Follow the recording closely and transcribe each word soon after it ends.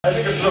I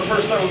think this is the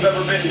first time we've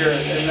ever been here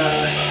in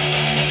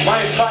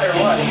my entire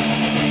life.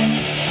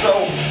 So,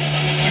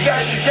 you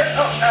guys should get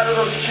up out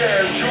of those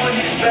chairs, join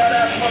these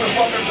badass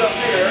motherfuckers up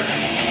here.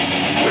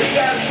 What do you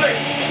guys think?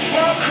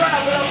 Small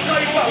crowd, but I'll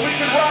tell you what, we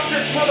can rock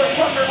this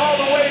motherfucker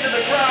all the way to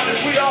the ground if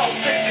we all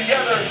stick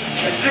together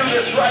and do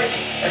this right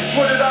and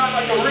put it on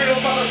like a real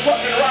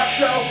motherfucking rock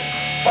show.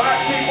 5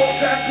 people,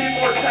 10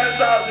 people, or 10,000,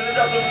 it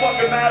doesn't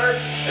fucking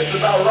matter. It's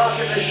about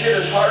rocking this shit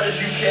as hard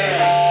as you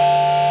can.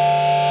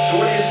 So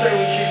what do you say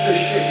we keep this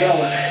shit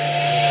going?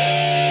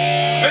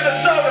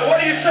 Minnesota, what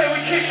do you say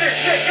we keep this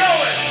shit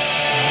going?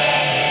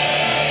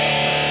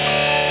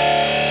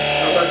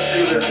 Now let's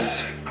do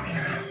this.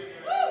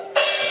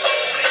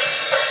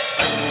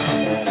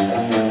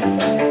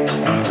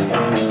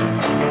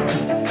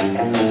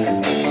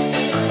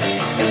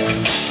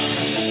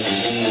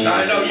 Now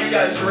I know you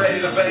guys are ready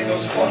to bang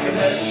those fucking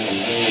heads.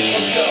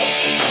 Let's go.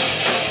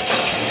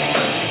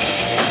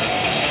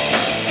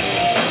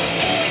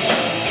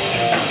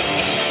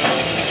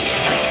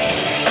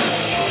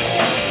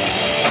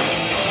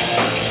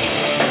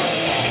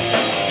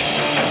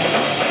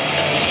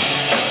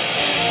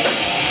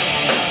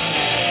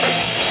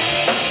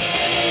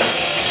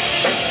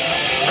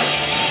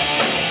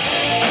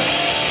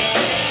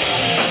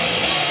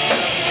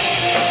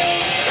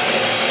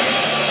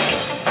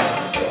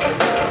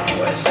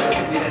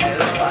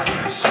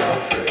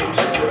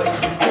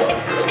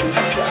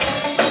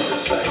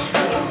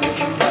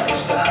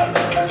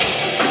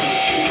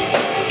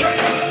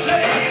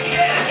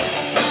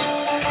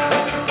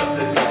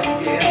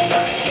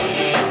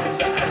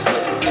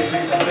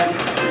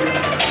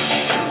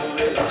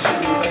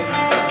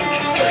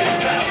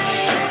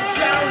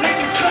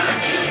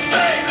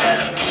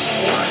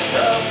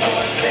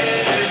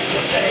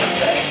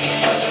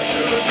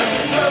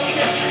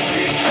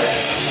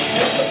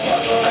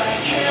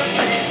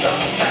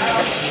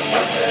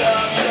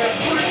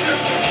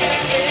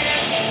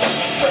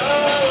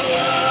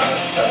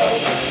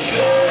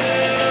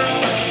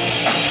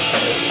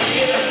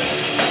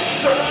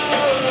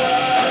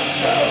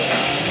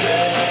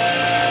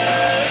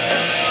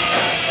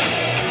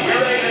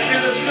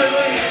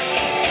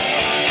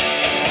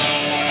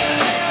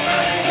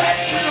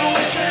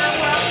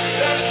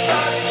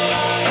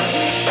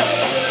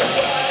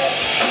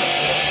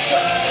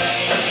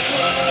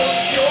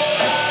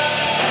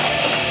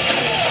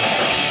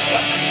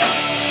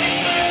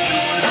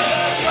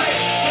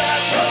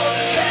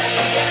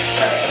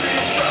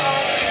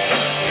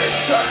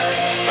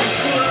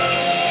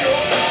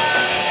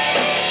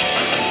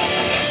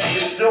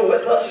 Still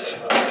with us?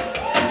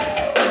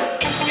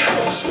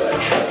 Just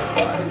like her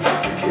body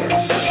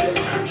begins to shake.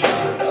 Just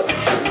another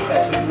trip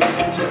at the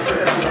movie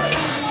different life.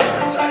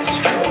 Sun's ice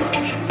cold,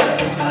 keep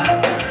that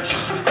aside.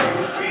 Just a few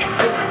feet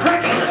from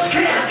breaking the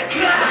skin.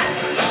 God!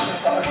 Just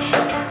a arch,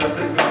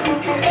 nothing on the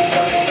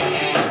inside.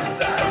 His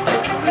eyes,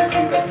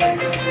 nothing that they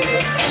can see.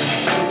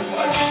 Too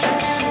much too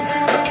soon,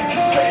 nothing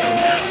can save him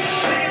now.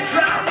 See him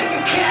drown,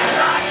 you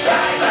cannot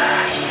tie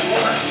back.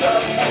 What's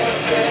up, more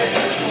than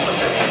is what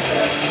they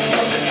said.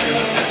 From the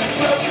truth.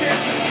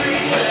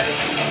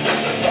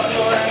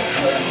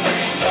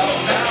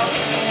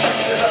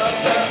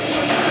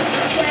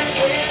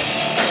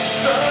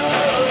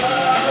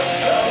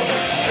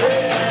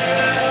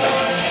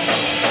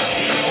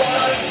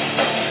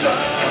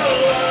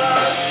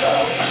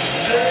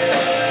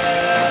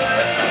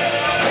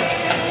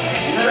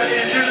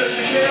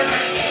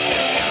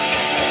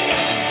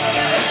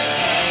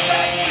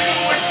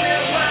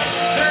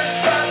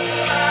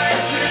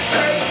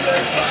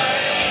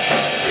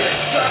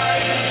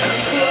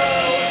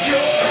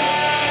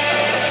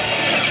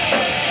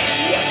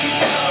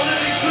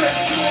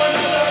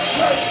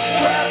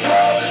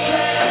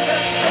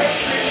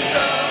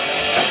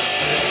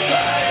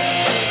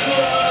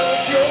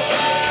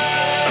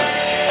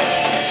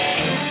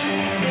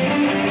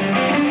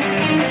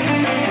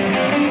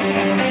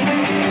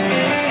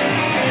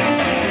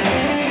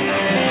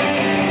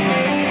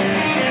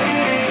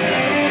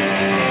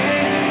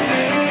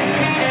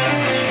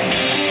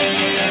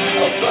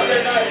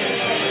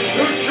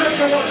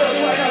 With us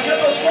right now, get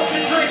those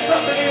fucking drinks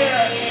up in the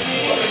air.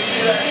 Let me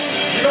see that.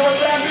 You know what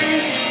that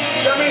means?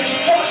 That means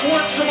fuck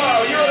work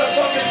tomorrow. You're at a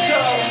fucking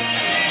show.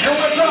 You're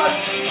with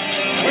us.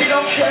 We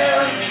don't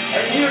care,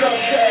 and you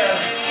don't care.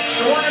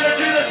 So we're gonna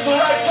do this the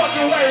right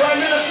fucking way, right,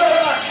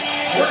 Minnesota?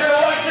 We're gonna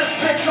rock this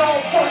bitch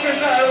all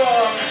fucking night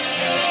long.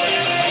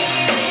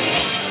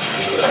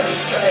 Let's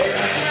say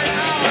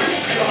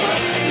he's gone.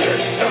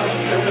 There's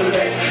something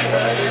they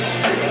couldn't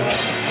see.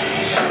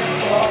 So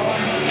far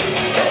away.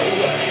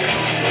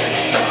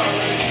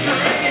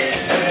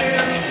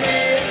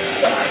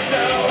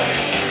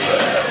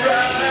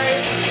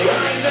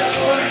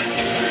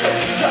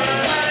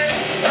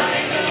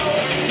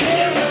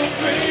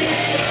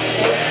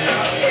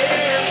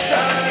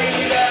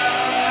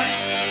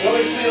 Let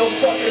me see those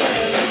fucking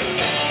hands.